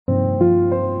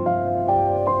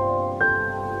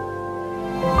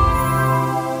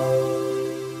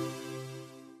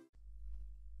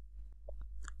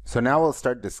So now we'll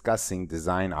start discussing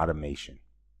design automation.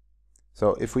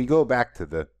 So if we go back to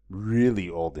the really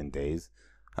olden days,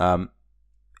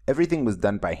 everything was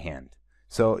done by hand.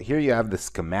 So here you have the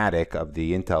schematic of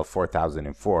the Intel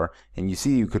 4004, and you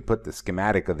see you could put the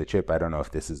schematic of the chip, I don't know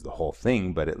if this is the whole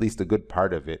thing, but at least a good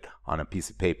part of it on a piece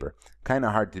of paper. Kind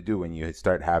of hard to do when you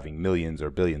start having millions or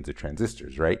billions of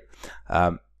transistors, right?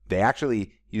 They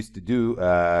actually used to do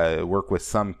work with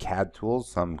some CAD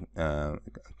tools, some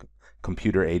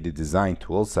computer-aided design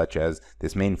tools, such as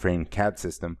this mainframe CAD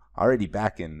system, already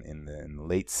back in the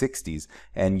late 60s.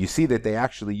 And you see that they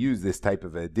actually use this type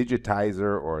of a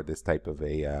digitizer or this type of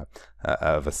a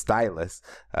stylus.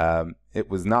 It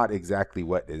was not exactly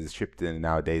what is shipped in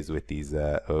nowadays with these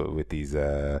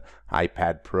iPad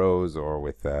Pros or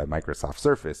with Microsoft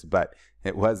Surface, but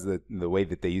it was the way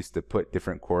that they used to put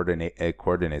different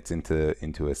coordinates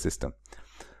into a system.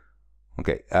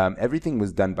 Okay, everything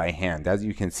was done by hand. As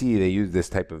you can see, they used this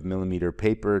type of millimeter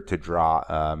paper to draw,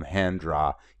 hand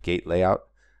draw gate layout.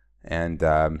 And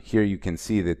here you can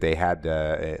see that they had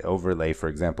an overlay, for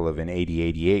example, of an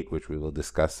 8088, which we will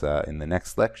discuss in the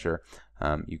next lecture.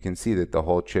 You can see that the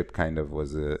whole chip kind of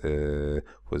was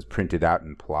printed out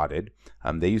and plotted.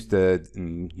 They used to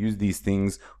use these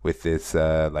things with this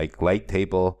like light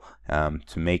table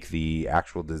to make the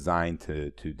actual design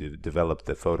to develop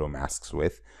the photo masks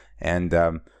with. And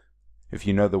if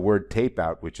you know the word tape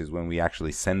out, which is when we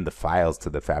actually send the files to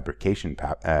the fabrication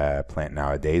plant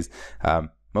nowadays,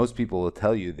 most people will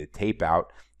tell you that tape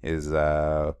out is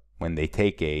when they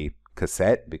take a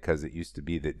cassette, because it used to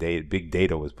be that big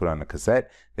data was put on a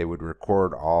cassette, they would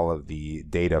record all of the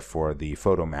data for the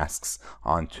photo masks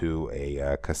onto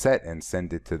a cassette and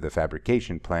send it to the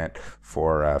fabrication plant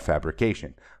for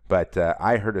fabrication. But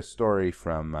I heard a story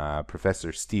from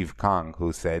Professor Steve Kong,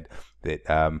 who said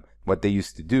that what they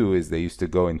used to do is they used to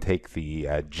go and take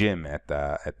the gym at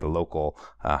the local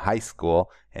high school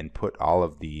and put all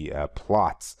of the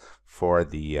plots for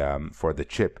the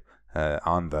chip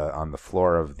on the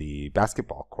floor of the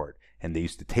basketball court, and they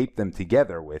used to tape them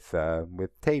together with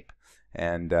tape,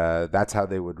 and that's how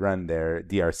they would run their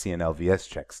DRC and LVS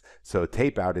checks. So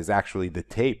tape out is actually the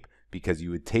tape, because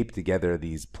you would tape together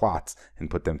these plots and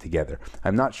put them together.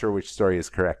 I'm not sure which story is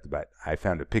correct, but I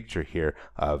found a picture here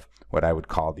of what I would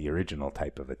call the original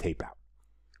type of a tape out.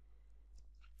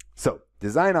 So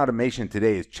design automation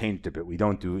today has changed a bit. We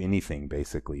don't do anything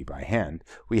basically by hand.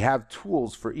 We have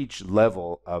tools for each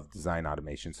level of design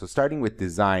automation. So starting with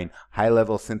design,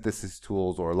 high-level synthesis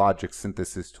tools or logic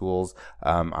synthesis tools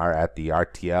are at the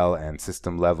RTL and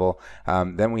system level.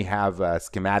 Then we have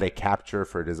schematic capture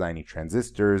for designing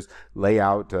transistors,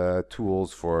 layout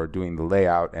tools for doing the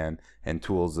layout, and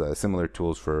tools, similar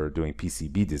tools for doing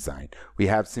PCB design. We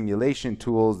have simulation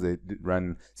tools that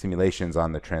run simulations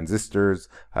on the transistors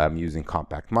using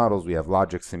compact models. We have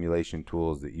logic simulation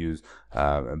tools that use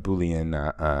Boolean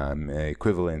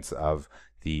equivalents of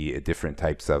the different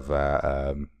types of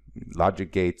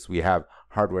logic gates. We have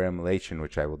hardware emulation,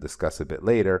 which I will discuss a bit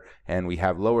later, and we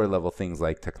have lower level things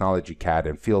like technology CAD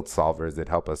and field solvers that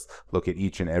help us look at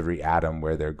each and every atom,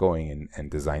 where they're going, and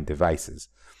design devices.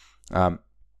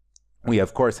 We,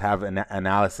 of course, have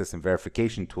analysis and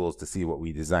verification tools to see what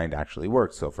we designed actually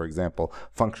works. So, for example,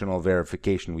 functional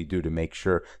verification we do to make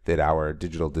sure that our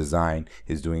digital design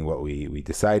is doing what we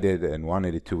decided and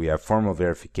wanted it to. We have formal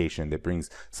verification that brings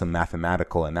some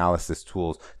mathematical analysis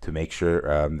tools to make sure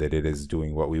that it is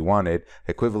doing what we wanted.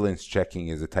 Equivalence checking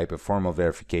is a type of formal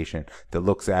verification that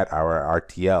looks at our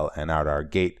RTL and at our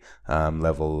gate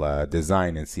level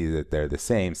design and see that they're the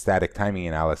same. Static timing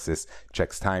analysis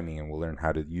checks timing, and we'll learn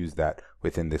how to use that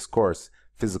within this course.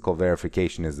 Physical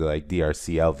verification is like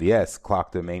DRC LVS.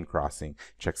 Clock domain crossing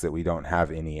checks that we don't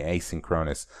have any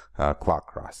asynchronous clock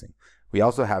crossing. We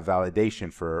also have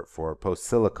validation for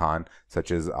post-silicon,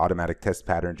 such as automatic test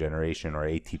pattern generation, or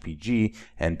ATPG,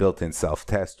 and built-in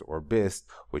self-test, or BIST,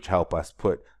 which help us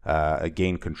put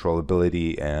gain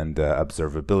controllability and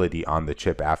observability on the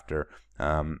chip after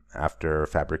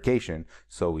fabrication,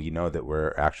 so we know that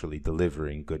we're actually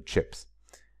delivering good chips.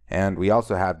 And we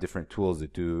also have different tools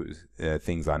that do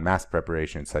things on mask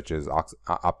preparation, such as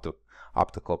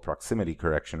optical proximity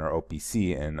correction, or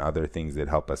OPC, and other things that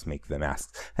help us make the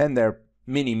masks. And there are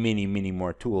many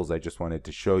more tools. I just wanted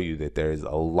to show you that there is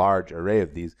a large array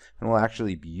of these, and we'll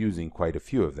actually be using quite a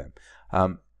few of them.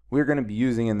 We're going to be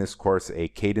using in this course a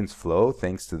Cadence flow,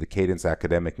 thanks to the Cadence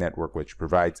Academic Network, which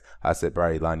provides us at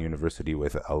Bar-Ilan University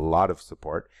with a lot of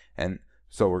support. And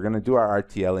so we're going to do our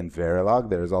RTL in Verilog.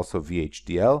 There is also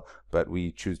VHDL, but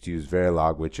we choose to use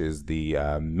Verilog, which is the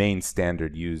main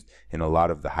standard used in a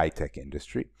lot of the high-tech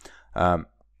industry.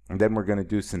 And then we're going to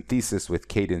do synthesis with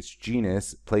Cadence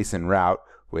Genus, place and route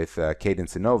with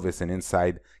Cadence Innovus. And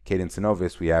inside Cadence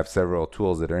Innovus, we have several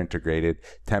tools that are integrated: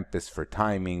 Tempest for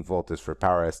timing, Voltus for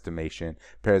power estimation,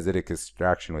 parasitic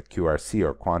extraction with QRC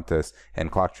or Quantus, and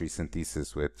clock tree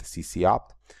synthesis with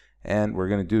CCOpt. And we're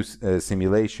going to do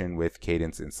simulation with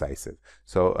Cadence Incisive.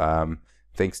 So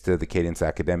thanks to the Cadence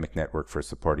Academic Network for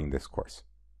supporting this course.